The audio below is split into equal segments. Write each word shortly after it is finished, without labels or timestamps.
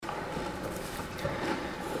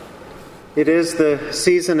It is the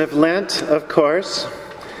season of Lent, of course,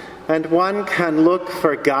 and one can look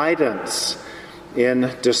for guidance in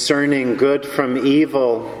discerning good from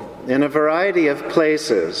evil in a variety of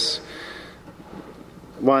places.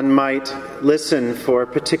 One might listen for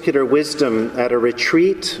particular wisdom at a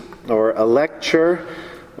retreat or a lecture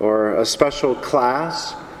or a special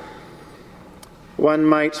class. One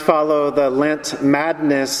might follow the Lent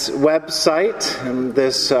Madness website,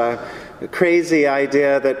 this crazy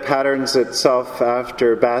idea that patterns itself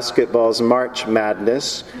after basketball's March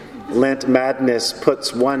Madness. Lent Madness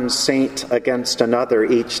puts one saint against another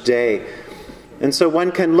each day. And so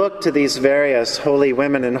one can look to these various holy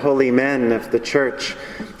women and holy men of the Church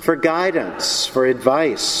for guidance, for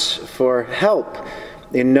advice, for help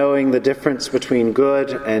in knowing the difference between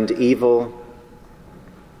good and evil.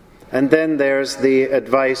 And then there's the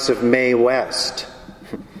advice of Mae West.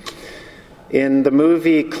 In the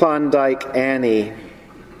movie Klondike Annie,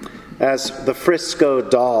 as the Frisco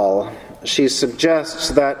doll, she suggests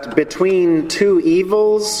that between two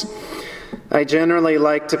evils, I generally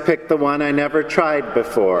like to pick the one I never tried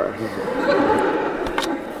before.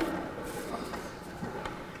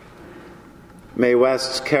 Mae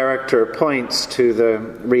West's character points to the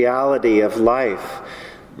reality of life.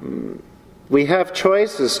 We have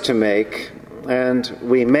choices to make, and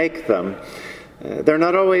we make them. They're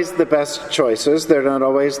not always the best choices. They're not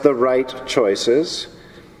always the right choices.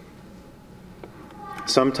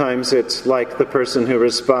 Sometimes it's like the person who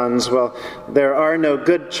responds, well, there are no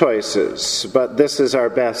good choices, but this is our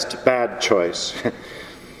best bad choice.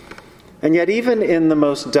 And yet even in the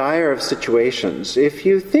most dire of situations, if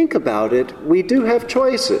you think about it, we do have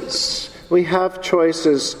choices. We have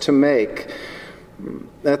choices to make.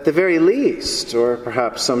 At the very least, or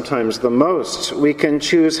perhaps sometimes the most, we can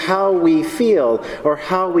choose how we feel or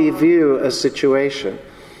how we view a situation.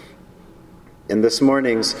 In this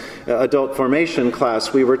morning's adult formation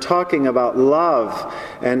class, we were talking about love,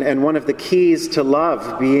 and one of the keys to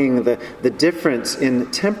love being the difference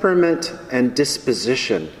in temperament and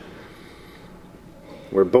disposition.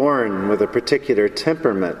 We're born with a particular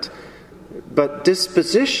temperament, but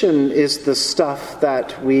disposition is the stuff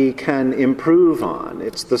that we can improve on.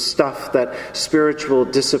 It's the stuff that spiritual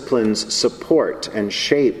disciplines support and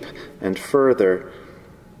shape and further.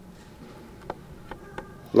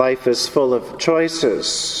 Life is full of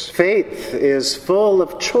choices. Faith is full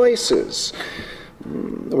of choices.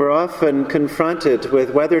 We're often confronted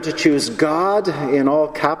with whether to choose God in all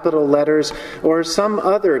capital letters or some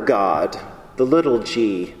other God, the little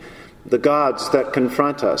g. The gods that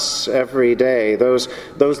confront us every day, those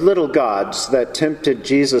little gods that tempted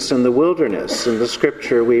Jesus in the wilderness in the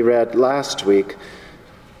scripture we read last week.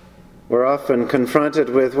 We're often confronted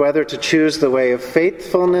with whether to choose the way of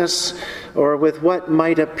faithfulness or with what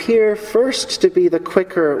might appear first to be the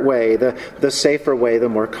quicker way, the safer way, the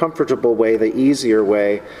more comfortable way, the easier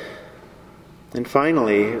way. And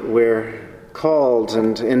finally, we're called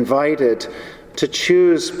and invited to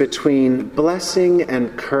choose between blessing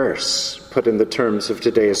and curse, put in the terms of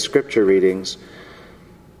today's scripture readings.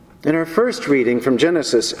 In our first reading from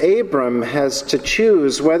Genesis, Abram has to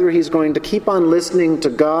choose whether he's going to keep on listening to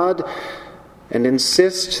God and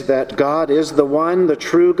insist that God is the one, the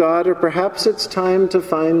true God, or perhaps it's time to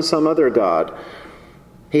find some other God.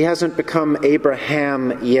 He hasn't become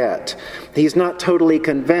Abraham yet. He's not totally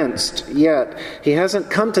convinced yet. He hasn't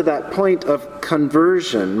come to that point of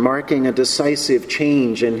conversion, marking a decisive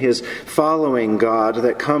change in his following God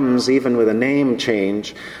that comes even with a name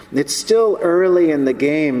change. It's still early in the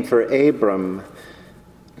game for Abram.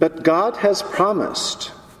 But God has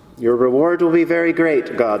promised. Your reward will be very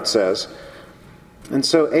great, God says. And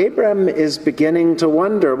so Abram is beginning to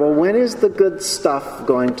wonder, well, when is the good stuff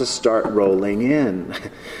going to start rolling in?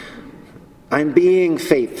 I'm being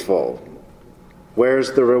faithful.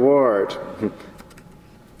 Where's the reward?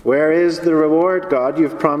 Where is the reward, God?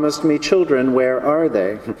 You've promised me children. Where are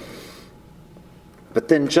they? But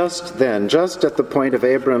then, just at the point of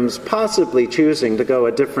Abram's possibly choosing to go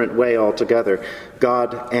a different way altogether,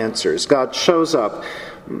 God answers. God shows up.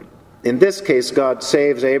 In this case, God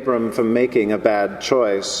saves Abram from making a bad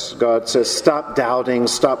choice. God says, stop doubting,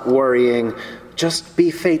 stop worrying, just be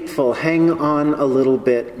faithful, hang on a little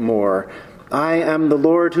bit more. I am the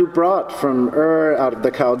Lord who brought from Ur out of the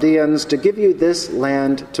Chaldeans to give you this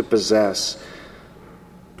land to possess.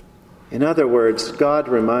 In other words, God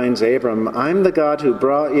reminds Abram, I'm the God who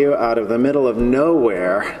brought you out of the middle of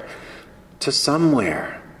nowhere to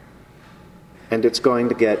somewhere. And it's going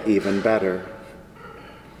to get even better.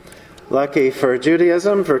 Lucky for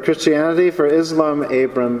Judaism, for Christianity, for Islam,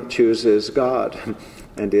 Abram chooses God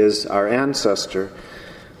and is our ancestor.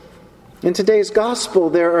 In today's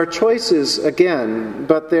gospel, there are choices again,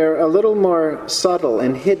 but they're a little more subtle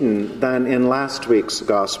and hidden than in last week's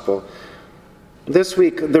gospel. This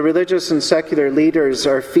week, the religious and secular leaders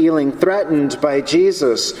are feeling threatened by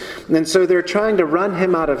Jesus, and so they're trying to run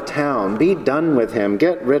him out of town, be done with him,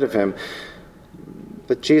 get rid of him.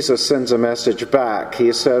 But Jesus sends a message back.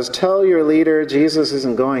 He says, "Tell your leader Jesus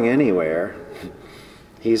isn't going anywhere.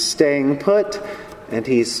 He's staying put, and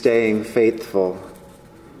he's staying faithful."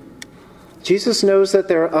 Jesus knows that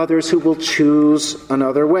there are others who will choose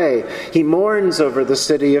another way. He mourns over the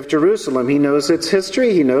city of Jerusalem. He knows its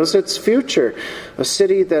history. He knows its future. A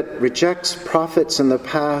city that rejects prophets in the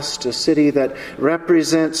past. A city that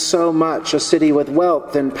represents so much. A city with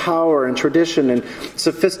wealth and power and tradition and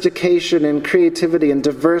sophistication and creativity and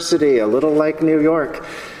diversity. A little like New York.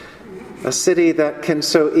 A city that can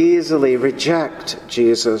so easily reject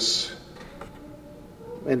Jesus.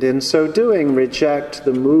 And in so doing, reject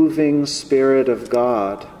the moving Spirit of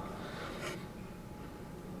God.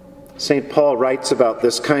 St. Paul writes about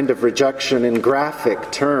this kind of rejection in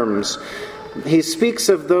graphic terms. He speaks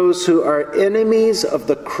of those who are enemies of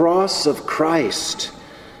the cross of Christ,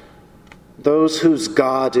 those whose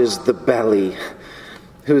God is the belly,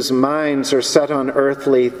 whose minds are set on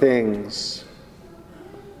earthly things.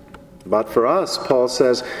 But for us, Paul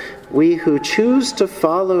says, we who choose to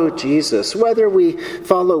follow Jesus, whether we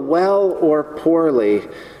follow well or poorly,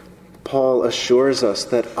 Paul assures us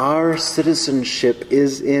that our citizenship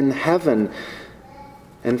is in heaven,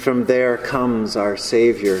 and from there comes our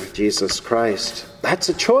Savior, Jesus Christ. That's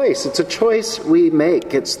a choice. It's a choice we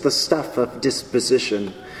make. It's the stuff of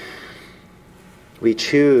disposition. We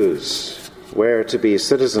choose where to be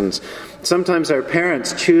citizens. Sometimes our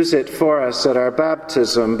parents choose it for us at our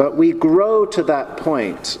baptism, but we grow to that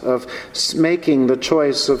point of making the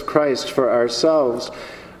choice of Christ for ourselves.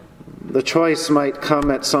 The choice might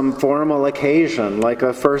come at some formal occasion, like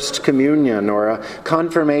a first communion, or a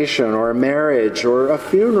confirmation, or a marriage, or a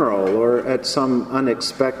funeral, or at some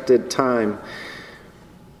unexpected time.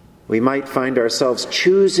 We might find ourselves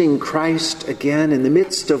choosing Christ again in the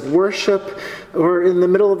midst of worship, or in the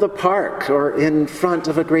middle of the park, or in front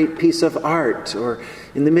of a great piece of art, or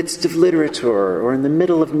in the midst of literature, or in the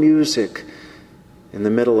middle of music, in the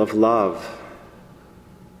middle of love,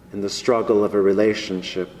 in the struggle of a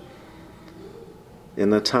relationship. In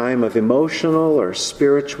the time of emotional or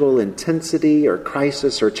spiritual intensity or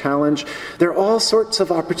crisis or challenge, there are all sorts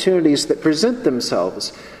of opportunities that present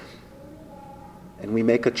themselves, and we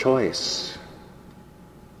make a choice.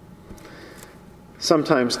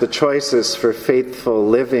 Sometimes the choices for faithful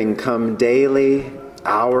living come daily,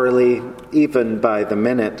 hourly, even by the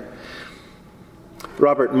minute.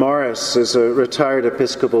 Robert Morris is a retired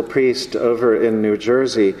Episcopal priest over in New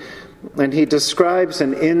Jersey, and he describes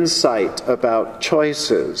an insight about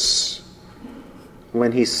choices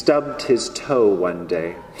when he stubbed his toe one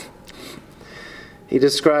day. He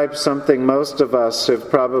describes something most of us have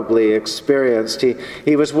probably experienced.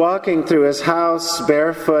 He was walking through his house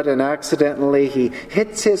barefoot, and accidentally he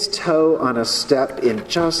hits his toe on a step in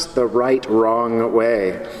just the right wrong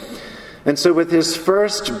way. And so with his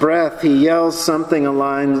first breath, he yells something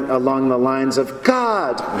along the lines of,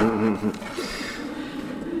 "God!"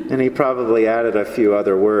 And he probably added a few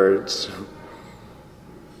other words.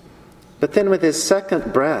 But then with his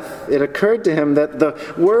second breath, it occurred to him that the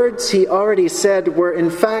words he already said were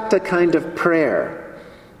in fact a kind of prayer.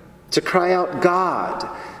 To cry out God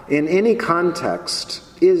in any context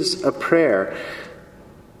is a prayer.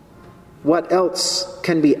 What else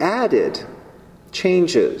can be added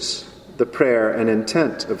changes the prayer and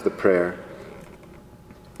intent of the prayer.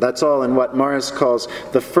 That's all in what Morris calls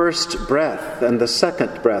the first breath and the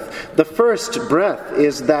second breath. The first breath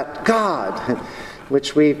is that God,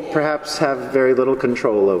 which we perhaps have very little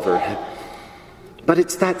control over. But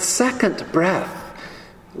it's that second breath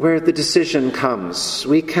where the decision comes.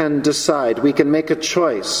 We can decide, we can make a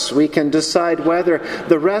choice, we can decide whether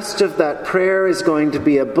the rest of that prayer is going to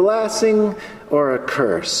be a blessing or a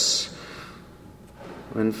curse.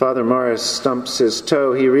 When Father Morris stumps his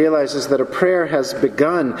toe, he realizes that a prayer has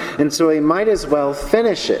begun, and so he might as well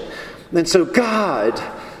finish it. And so God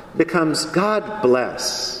becomes God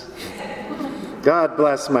bless. God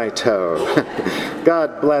bless my toe.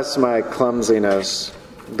 God bless my clumsiness.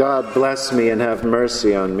 God bless me and have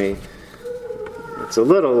mercy on me. It's a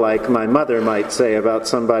little like my mother might say about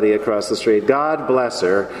somebody across the street, God bless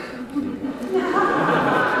her.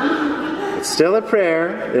 It's still a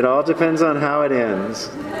prayer. It all depends on how it ends.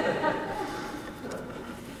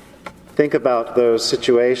 Think about those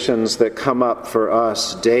situations that come up for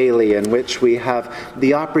us daily in which we have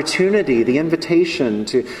the opportunity, the invitation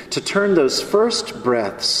to turn those first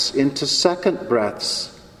breaths into second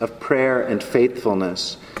breaths of prayer and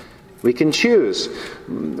faithfulness. We can choose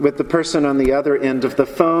with the person on the other end of the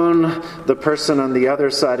phone, the person on the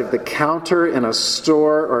other side of the counter in a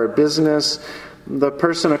store or a business, the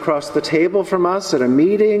person across the table from us at a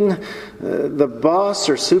meeting, the boss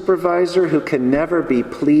or supervisor who can never be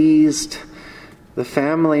pleased, the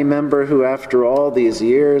family member who after all these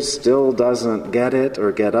years still doesn't get it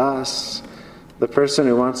or get us, the person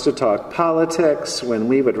who wants to talk politics when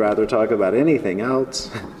we would rather talk about anything else.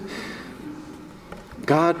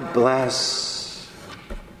 God bless.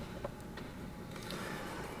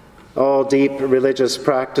 All deep religious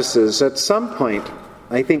practices at some point,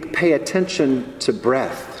 I think, pay attention to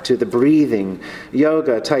breath, to the breathing.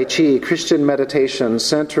 Yoga, Tai Chi, Christian meditation,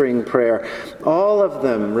 centering prayer, all of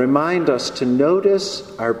them remind us to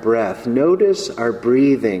notice our breath, notice our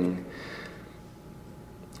breathing.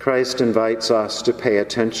 Christ invites us to pay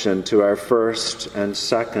attention to our first and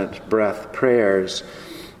second breath prayers.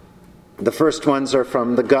 The first ones are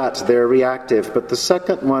from the gut, they're reactive, but the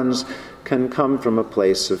second ones can come from a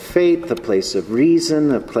place of faith, a place of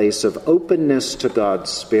reason, a place of openness to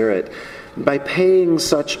God's Spirit. By paying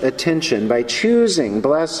such attention, by choosing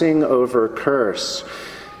blessing over curse,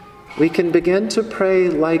 we can begin to pray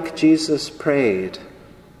like Jesus prayed.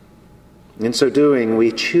 In so doing,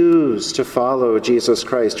 we choose to follow Jesus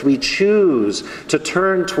Christ. We choose to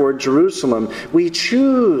turn toward Jerusalem. We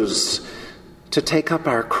choose to take up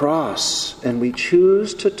our cross, and we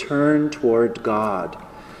choose to turn toward God.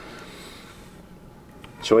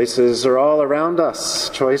 Choices are all around us.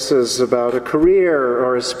 Choices about a career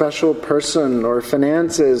or a special person or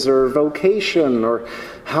finances or vocation or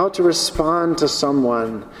how to respond to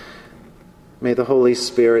someone. May the Holy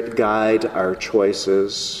Spirit guide our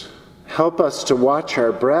choices. Help us to watch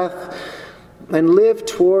our breath and live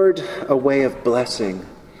toward a way of blessing.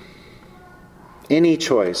 Any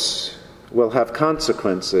choice will have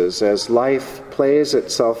consequences as life plays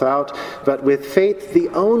itself out, but with faith, the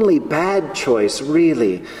only bad choice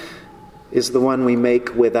really is the one we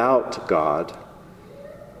make without God.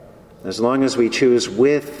 As long as we choose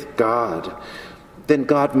with God, then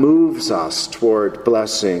God moves us toward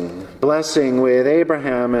blessing. Blessing with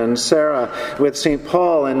Abraham and Sarah, with St.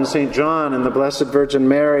 Paul and St. John and the Blessed Virgin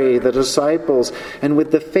Mary, the disciples, and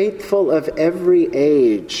with the faithful of every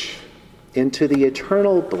age, into the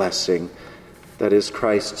eternal blessing that is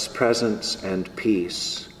Christ's presence and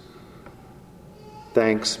peace.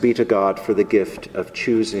 Thanks be to God for the gift of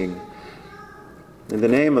choosing. In the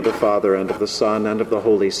name of the Father, and of the Son, and of the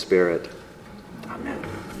Holy Spirit.